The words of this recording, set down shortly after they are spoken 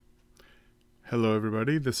Hello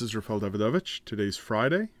everybody, this is Rafael Davidovich. Today's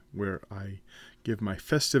Friday, where I give my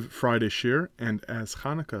festive Friday shir, and as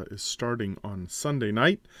Hanukkah is starting on Sunday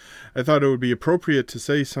night, I thought it would be appropriate to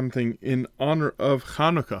say something in honor of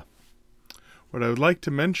Hanukkah. What I would like to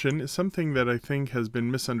mention is something that I think has been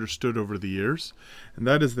misunderstood over the years, and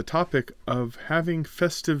that is the topic of having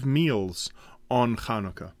festive meals on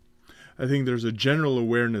Hanukkah. I think there's a general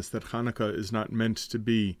awareness that Hanukkah is not meant to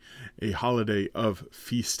be a holiday of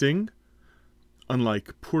feasting,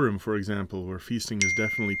 unlike Purim, for example, where feasting is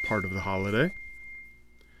definitely part of the holiday.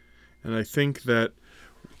 And I think that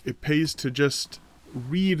it pays to just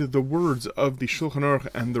read the words of the Shulchan Aruch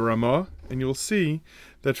and the Ramah, and you'll see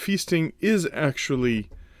that feasting is actually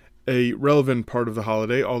a relevant part of the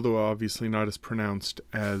holiday, although obviously not as pronounced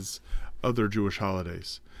as other Jewish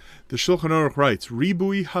holidays. The Shulchan Aruch writes,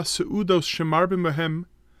 Ribui ha-seudos shemarbim behem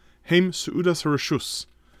hem seudas harashus.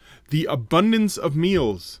 The abundance of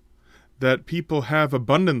meals that people have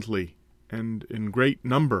abundantly and in great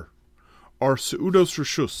number are seudos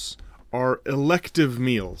reshus, are elective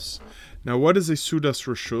meals. Now, what is a seudas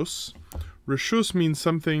reshus? Reshus means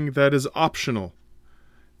something that is optional.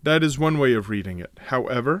 That is one way of reading it.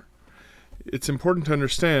 However, it's important to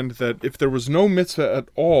understand that if there was no mitzvah at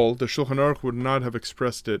all, the Shulchan Aruch would not have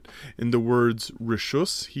expressed it in the words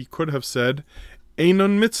reshus. He could have said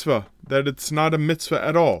einon mitzvah, that it's not a mitzvah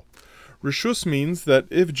at all. Reshus means that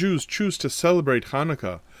if Jews choose to celebrate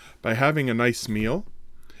Hanukkah by having a nice meal,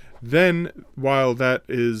 then while that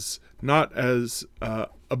is not as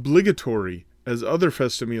obligatory as other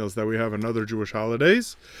festive meals that we have on other Jewish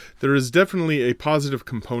holidays, there is definitely a positive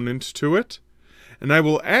component to it. And I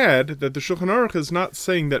will add that the Shulchan Aruch is not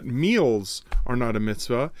saying that meals are not a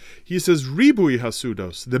mitzvah. He says ribui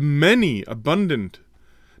hasudos, the many, abundant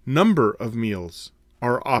number of meals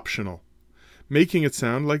are optional, making it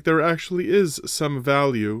sound like there actually is some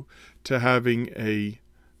value to having a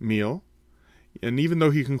meal. And even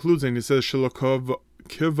though he concludes and he says that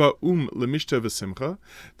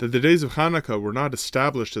the days of Hanukkah were not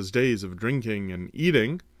established as days of drinking and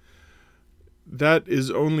eating, that is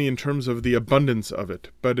only in terms of the abundance of it.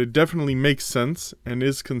 But it definitely makes sense and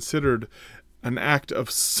is considered an act of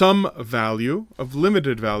some value, of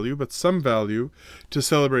limited value, but some value, to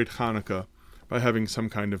celebrate Hanukkah by having some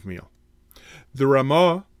kind of meal. The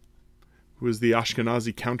Ramah, who is the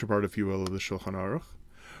Ashkenazi counterpart, if you will, of the Shulchan Aruch,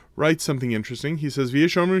 writes something interesting. He says,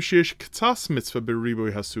 some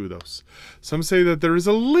say that there is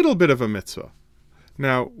a little bit of a mitzvah.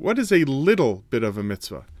 Now, what is a little bit of a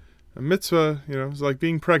mitzvah? A mitzvah, is like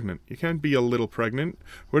being pregnant. You can't be a little pregnant.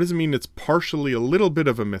 What does it mean it's partially a little bit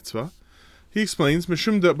of a mitzvah? He explains,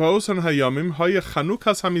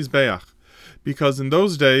 because in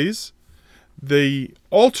those days, the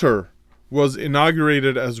altar was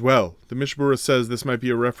inaugurated as well. The Mishbura says this might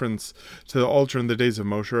be a reference to the altar in the days of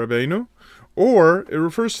Moshe Rabbeinu, or it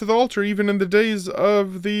refers to the altar even in the days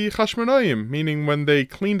of the Chashmonaim, meaning when they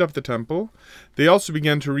cleaned up the temple, they also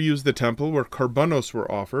began to reuse the temple where karbanos were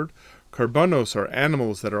offered. Karbanos are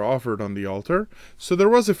animals that are offered on the altar, so there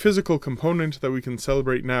was a physical component that we can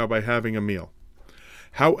celebrate now by having a meal.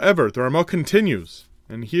 However, the Ramah continues,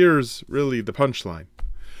 and here's really the punchline.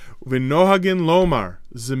 V'nohagin lomar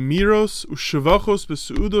zemiros u'shevachos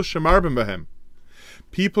b'seudos shemarbim behem.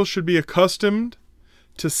 People should be accustomed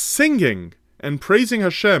to singing and praising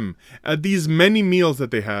Hashem at these many meals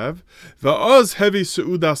that they have. Va'oz hevi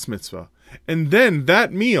seudas mitzvah. And then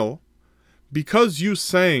that meal, because you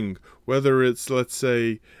sang, whether it's, let's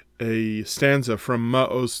say, a stanza from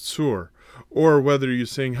Ma'oz Tzur, or whether you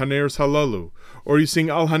sing Haneres Halalu, or you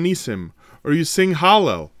sing Al Hanisim, or you sing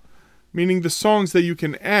Hallel, meaning the songs that you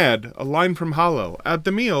can add a line from Hallel at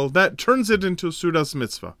the meal, that turns it into a Seudas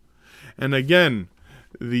mitzvah. And again,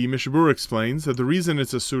 the Mishbur explains that the reason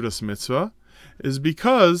it's a Seudas mitzvah is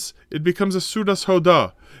because it becomes a Seudas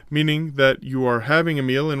hodah, meaning that you are having a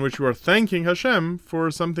meal in which you are thanking Hashem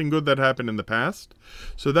for something good that happened in the past.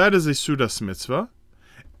 So that is a Seudas mitzvah.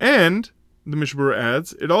 And, the Mishbur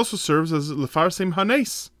adds, it also serves as lefarsim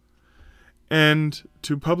hanes, and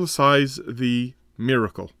to publicize the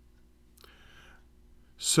miracle.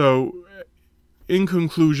 So, in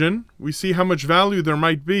conclusion, we see how much value there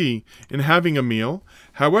might be in having a meal.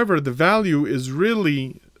 However, the value is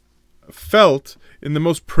really felt in the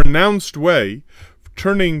most pronounced way,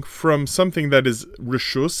 turning from something that is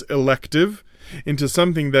reshus, elective, into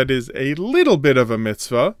something that is a little bit of a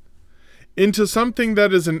mitzvah, into something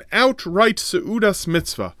that is an outright seudas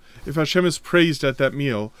mitzvah, if Hashem is praised at that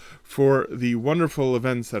meal for the wonderful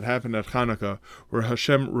events that happened at Hanukkah, where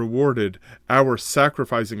Hashem rewarded our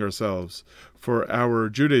sacrificing ourselves for our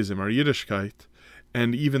Judaism, our Yiddishkeit,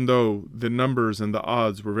 And even though the numbers and the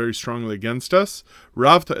odds were very strongly against us,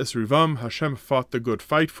 Ravta es Rivam, Hashem fought the good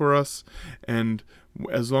fight for us. And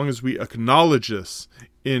as long as we acknowledge this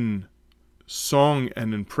in song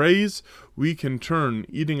and in praise, we can turn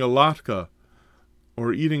eating a latke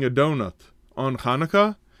or eating a donut on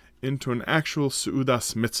Hanukkah into an actual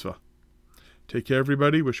Seudas mitzvah. Take care,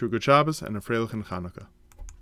 everybody. Wish you a good Shabbos and a Freilichen Hanukkah.